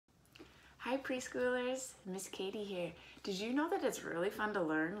Hi preschoolers, Miss Katie here. Did you know that it's really fun to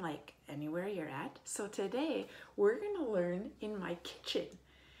learn like anywhere you're at? So today we're going to learn in my kitchen.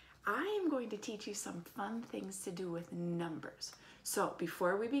 I am going to teach you some fun things to do with numbers. So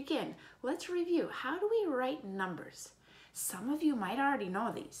before we begin, let's review. How do we write numbers? Some of you might already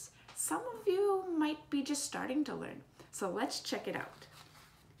know these. Some of you might be just starting to learn. So let's check it out.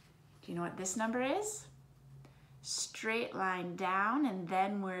 Do you know what this number is? Straight line down and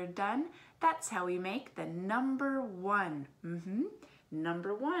then we're done. That's how we make the number 1.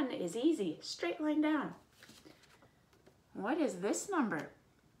 Number 1 is easy, straight line down. What is this number?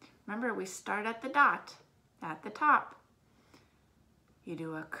 Remember, we start at the dot, at the top. You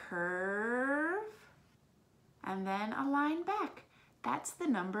do a curve and then a line back. That's the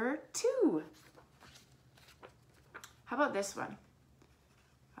number 2. How about this one?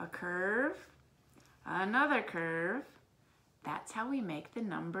 A curve, another curve. That's how we make the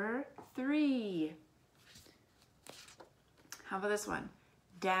number 3. How about this one?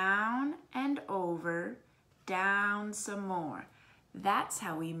 Down and over, down some more. That's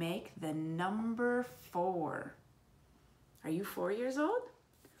how we make the number 4. Are you 4 years old?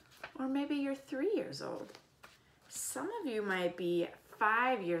 Or maybe you're 3 years old. Some of you might be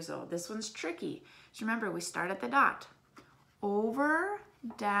 5 years old. This one's tricky. Just remember, we start at the dot. Over,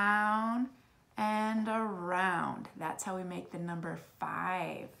 down, and around. That's how we make the number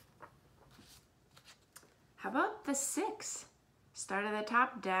 5. How about the 6? Start at the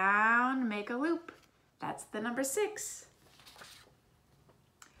top, down, make a loop. That's the number 6.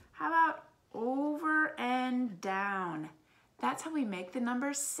 How about over and down? That's how we make the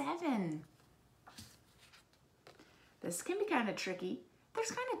number 7. This can be kind of tricky.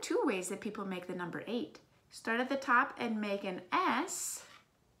 There's kind of 2 ways that people make the number 8. Start at the top and make an S,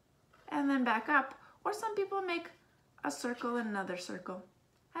 and then back up. Or some people make a circle and another circle.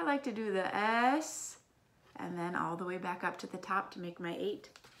 I like to do the S and then all the way back up to the top to make my 8.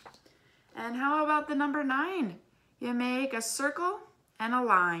 And how about the number 9? You make a circle and a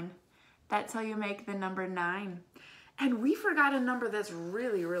line. That's how you make the number 9. And we forgot a number that's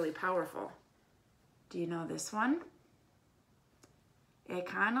really, really powerful. Do you know this one? It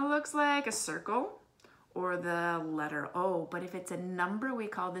kind of looks like a circle or the letter O, but if it's a number, we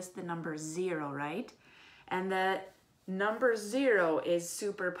call this the number 0, right? And the number 0 is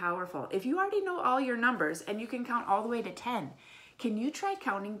super powerful. If you already know all your numbers and you can count all the way to 10, can you try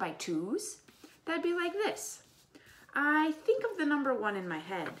counting by 2s? That'd be like this. I think of the number 1 in my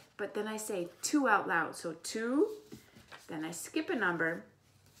head, but then I say 2 out loud. So 2, then I skip a number,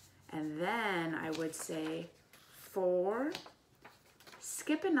 and then I would say 4,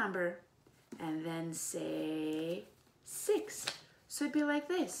 skip a number, and then say 6. So it'd be like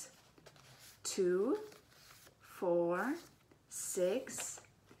this. 2, 4, 6,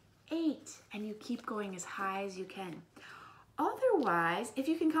 8. And you keep going as high as you can. Otherwise, if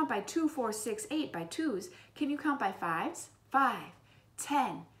you can count by 2, 4, 6, 8 by 2s, can you count by 5s? 5,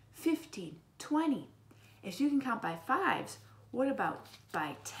 10, 15, 20. If you can count by 5s, what about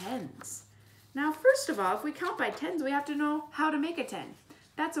by 10s? Now, first of all, if we count by 10s, we have to know how to make a 10.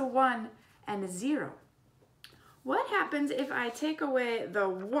 That's a 1 and a 0. What happens if I take away the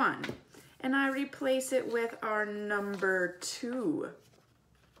 1 and I replace it with our number 2?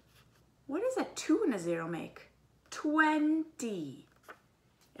 What does a 2 and a 0 make? 20.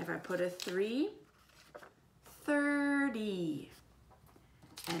 If I put a 3, 30.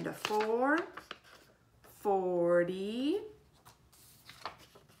 And a 4, 40.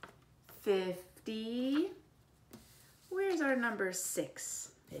 50. Where's our number 6?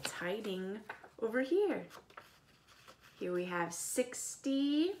 It's hiding over here. Here we have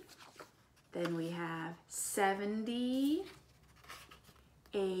 60. Then we have 70,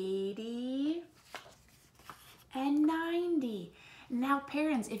 80, and 90. Now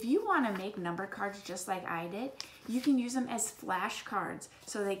parents, if you want to make number cards just like I did, you can use them as flashcards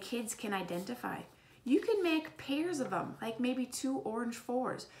so that kids can identify. You can make pairs of them, like maybe 2 orange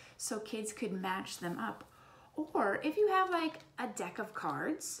 4s, so kids could match them up. Or if you have like a deck of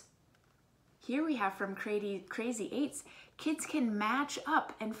cards, here we have from Crazy 8s, kids can match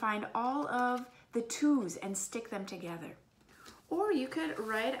up and find all of the 2s and stick them together. Or you could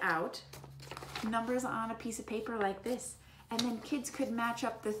write out numbers on a piece of paper like this, and then kids could match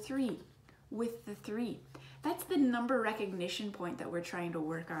up the 3 with the 3. That's the number recognition point that we're trying to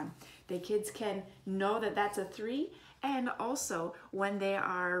work on. The kids can know that that's a 3, and also when they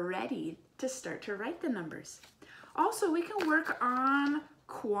are ready to start to write the numbers. Also, we can work on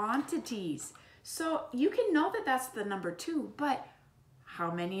quantities. So you can know that that's the number 2, but how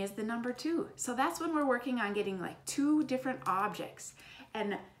many is the number 2? So that's when we're working on getting like 2 different objects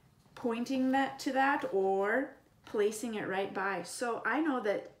and pointing that to that or placing it right by. So I know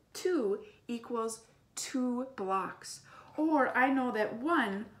that 2 equals 2 blocks, or I know that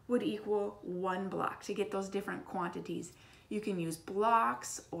 1 would equal 1 block. To get those different quantities, you can use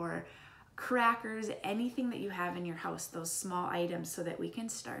blocks or crackers, anything that you have in your house, those small items, so that we can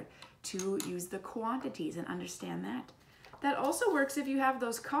start to use the quantities and understand that. That also works if you have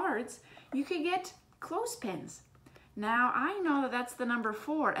those cards. You could get clothespins. Now I know that that's the number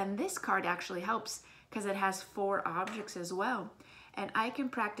 4, and this card actually helps because it has 4 objects as well. And I can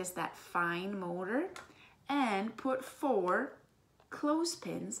practice that fine motor and put 4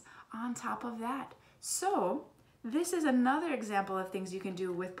 clothespins on top of that. So this is another example of things you can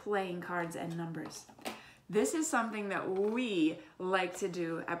do with playing cards and numbers. This is something that we like to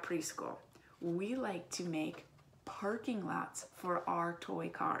do at preschool. We like to make parking lots for our toy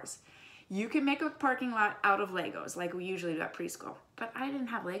cars. You can make a parking lot out of Legos like we usually do at preschool, but I didn't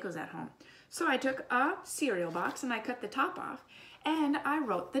have Legos at home. So I took a cereal box and I cut the top off and I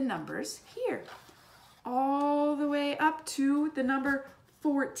wrote the numbers here, all the way up to the number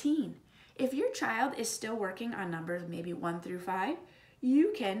 14. If your child is still working on numbers maybe 1 through 5,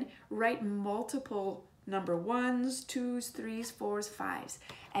 you can write multiple number 1s, 2s, 3s, 4s, 5s,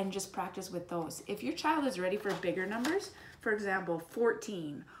 and just practice with those. If your child is ready for bigger numbers, for example,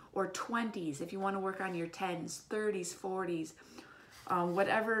 14 or 20s, if you want to work on your 10s, 30s, 40s,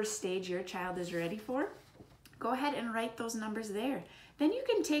 whatever stage your child is ready for, go ahead and write those numbers there. Then you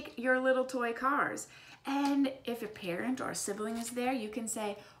can take your little toy cars, and if a parent or a sibling is there, you can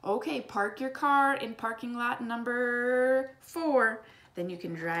say, okay, park your car in parking lot number 4. Then you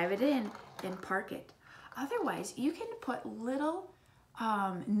can drive it in and park it. Otherwise, you can put little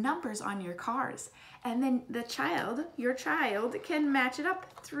numbers on your cars, and then your child can match it up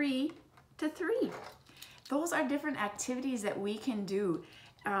 3 to 3. Those are different activities that we can do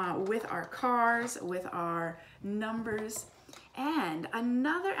with our cars, with our numbers. And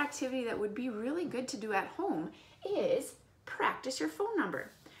another activity that would be really good to do at home is practice your phone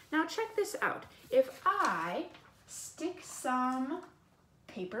number. Now check this out. If I stick some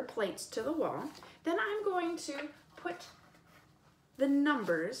paper plates to the wall, then I'm going to put the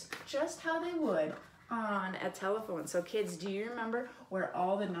numbers just how they would on a telephone. So kids, do you remember where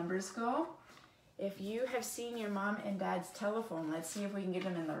all the numbers go? If you have seen your mom and dad's telephone, let's see if we can get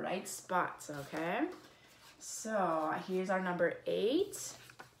them in the right spots, okay? So here's our number 8,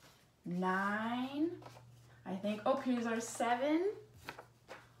 9, I think, oh, here's our 7,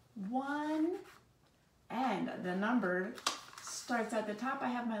 1, and the number starts at the top. I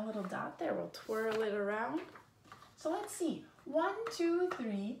have my little dot there. We'll twirl it around. So let's see. 1, 2,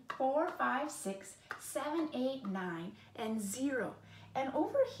 3, 4, 5, 6, 7, 8, 9, and 0. And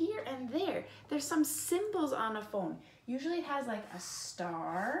over here and there, there's some symbols on a phone. Usually it has like a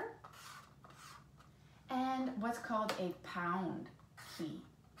star and what's called a pound key.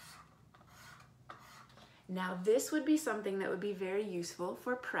 Now this would be something that would be very useful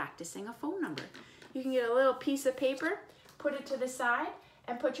for practicing a phone number. You can get a little piece of paper, put it to the side,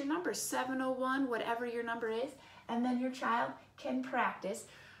 and put your number, 701, whatever your number is, and then your child can practice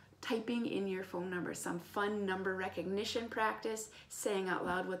typing in your phone number. Some fun number recognition practice, saying out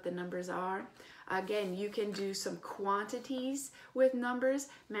loud what the numbers are. Again, you can do some quantities with numbers,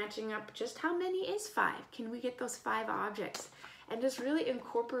 matching up just how many is 5. Can we get those 5 objects? And just really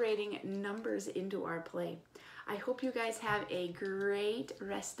incorporating numbers into our play. I hope you guys have a great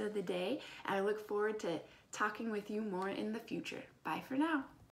rest of the day, and I look forward to talking with you more in the future. Bye for now.